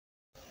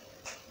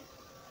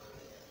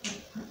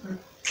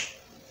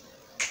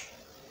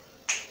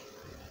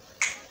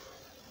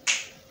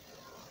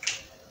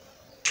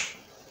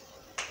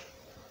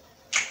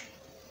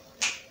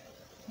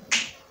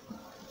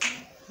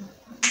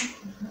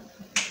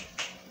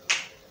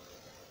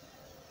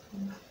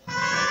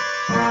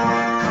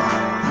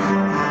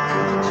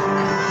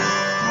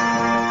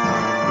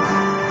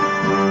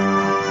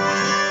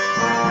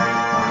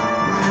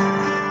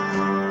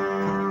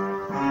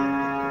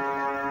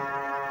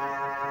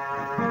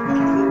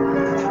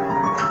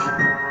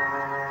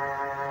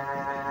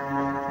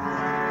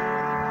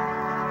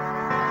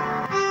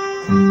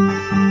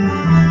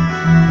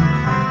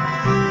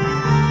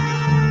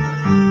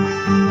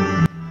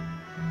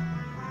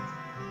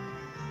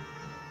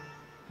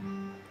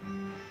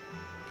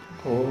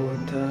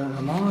Good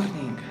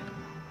morning,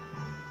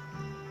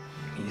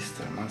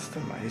 Mr. Master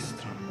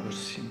Maestro, or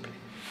simply,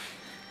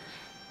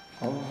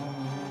 or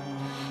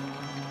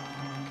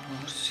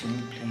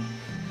simply,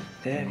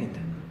 David.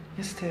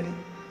 Yes, David,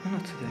 no,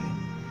 not David.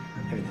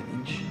 David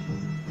Lynch.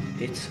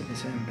 It's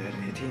December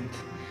 18th,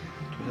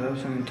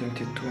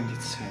 2022, and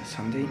it's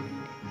Sunday.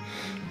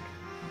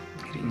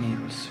 Green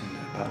Eagles in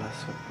the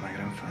palace of my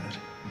grandfather's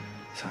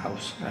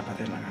house, my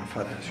paternal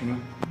grandfather, as you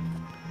know.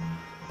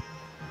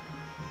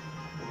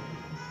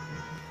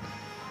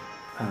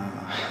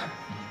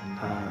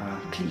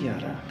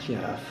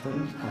 Clear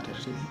afternoon,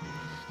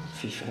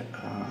 FIFA,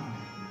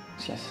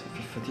 yes,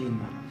 FIFA team.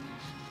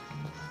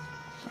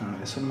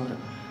 The summer,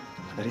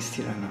 very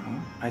still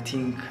now. I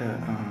think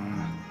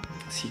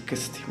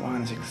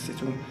 61,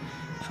 62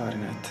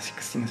 Fahrenheit,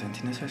 16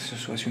 centimeters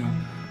Celsius, so as you know,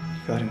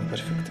 you are in the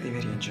perfect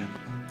average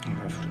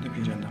for the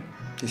period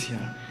this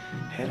year.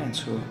 Here and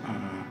so,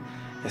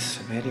 yes,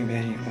 very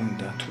warm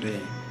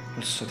today.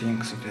 Also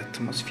thanks to the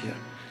atmosphere,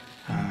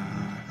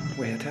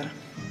 weather.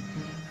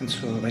 And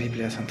so very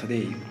pleasant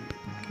day,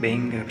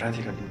 being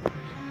practically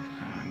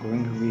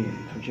going away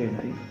to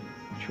January,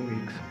 2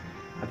 weeks.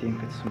 I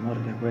think it's more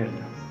than well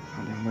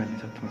in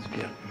this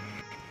atmosphere.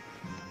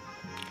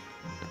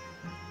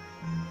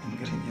 In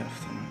the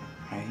afternoon,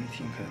 I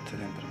think that the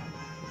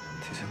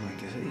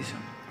temperature is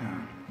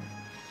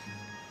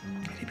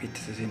repeat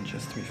the same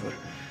just before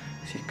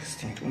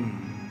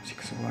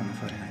 61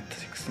 Fahrenheit,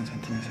 16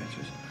 centimeters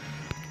Celsius.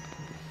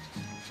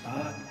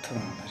 But the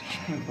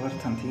really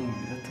important thing in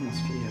the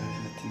atmosphere is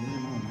that in this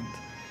moment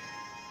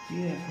we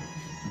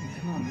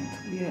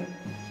have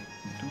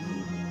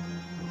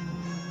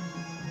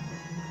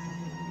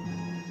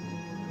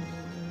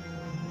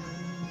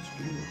it's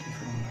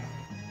beautiful.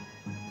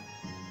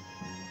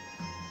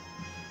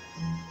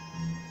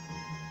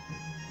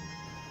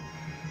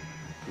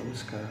 Blue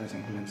skies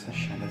and golden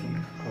sunshine, I think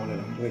all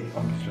along the way,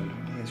 obviously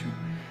along the way too.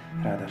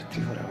 Rather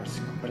 3-4 hours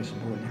in comparison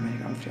to all the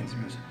American friends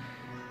music.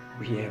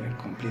 We have a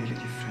completely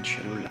different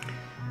schedule.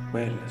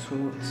 Well, so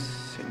it's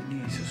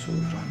so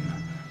from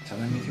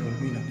the mythical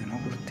window, no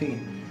curtain,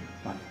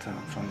 but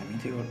from the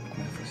mythical,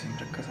 come fosse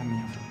sempre a casa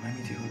mia, from the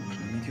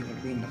mythical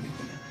window, with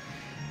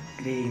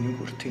the grey new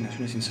curtain as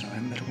soon as it's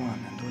November 1,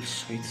 and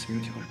also its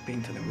beautiful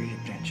painted wavy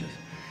branches.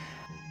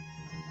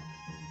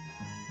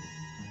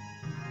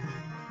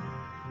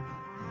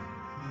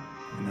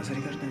 And as I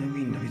regard the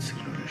window, it's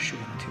clearly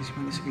shown that this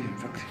man is in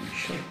fact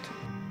short.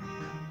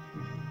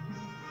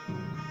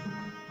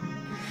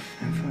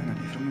 And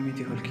finally, from a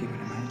mythical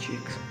cable, my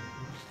GX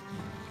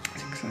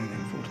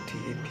 640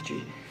 APG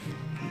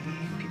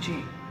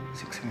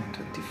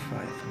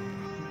 625.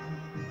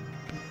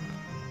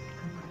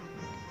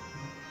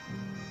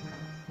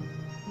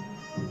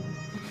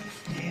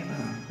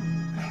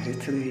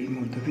 Greatly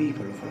molto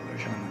piccolo for la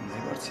channel, le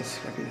forze si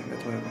capite che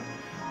tu hai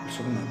il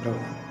suo nome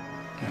brother.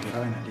 Che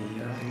arrivava lì,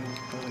 io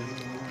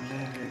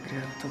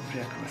creato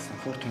breakfast,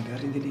 unfortunately I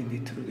really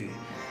need to do it,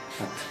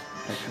 but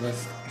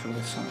breakfast is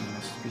always some of the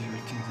most beautiful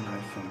things in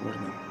life and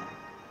world.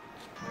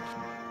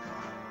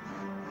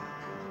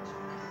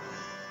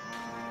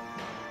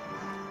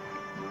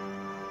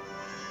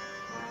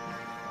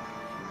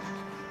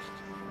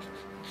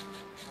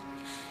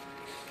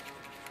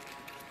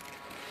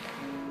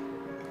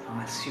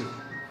 I'll see you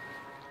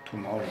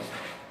tomorrow.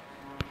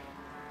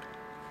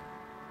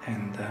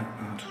 And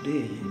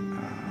today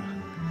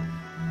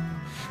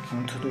I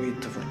want to do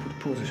it for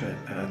purpose, cioè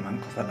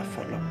manco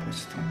farlo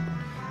apposta.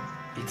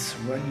 It's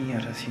 1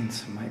 year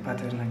since my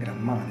paternal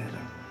grandmother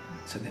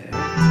said that